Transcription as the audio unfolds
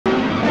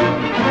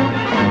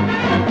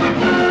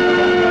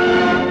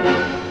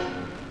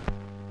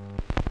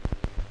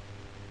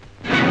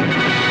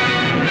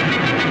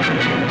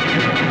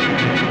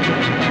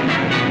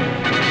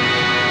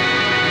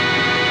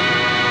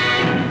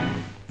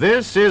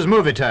This is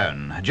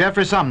Movietone.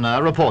 Geoffrey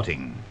Sumner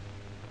reporting.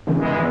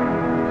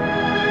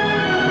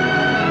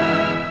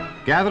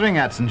 Gathering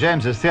at St.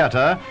 James's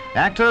Theatre,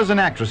 actors and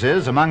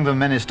actresses, among them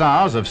many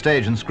stars of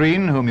stage and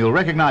screen whom you'll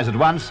recognise at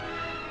once,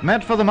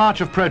 met for the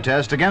march of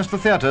protest against the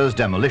theatre's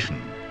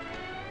demolition.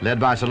 Led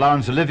by Sir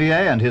Laurence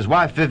Olivier and his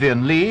wife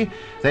Vivien Leigh,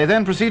 they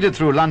then proceeded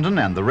through London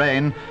and the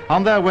rain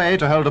on their way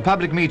to hold a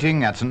public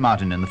meeting at St.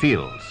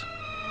 Martin-in-the-Fields.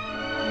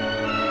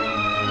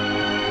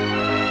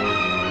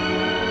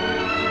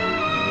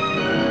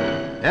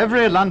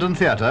 Every London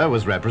theatre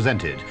was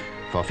represented,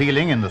 for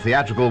feeling in the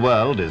theatrical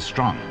world is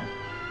strong.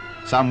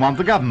 Some want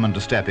the government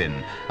to step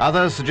in,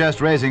 others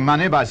suggest raising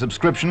money by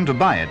subscription to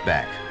buy it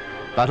back.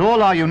 But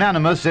all are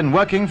unanimous in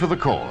working for the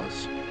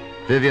cause.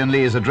 Vivien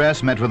Leigh's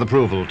address met with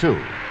approval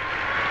too.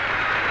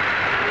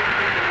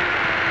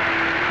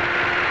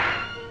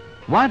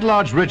 White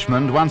Lodge,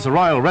 Richmond, once a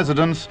royal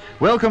residence,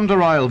 welcomed a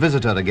royal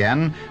visitor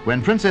again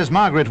when Princess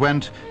Margaret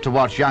went to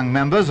watch young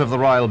members of the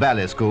Royal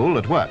Ballet School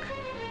at work.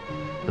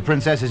 The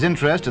Princess's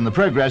interest in the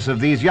progress of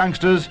these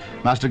youngsters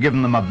must have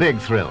given them a big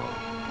thrill.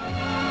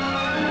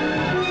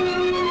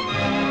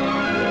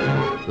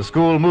 The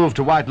school moved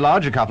to White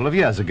Lodge a couple of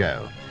years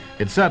ago.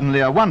 It's certainly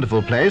a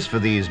wonderful place for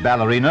these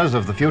ballerinas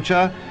of the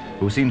future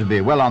who seem to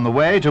be well on the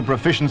way to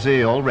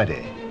proficiency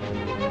already.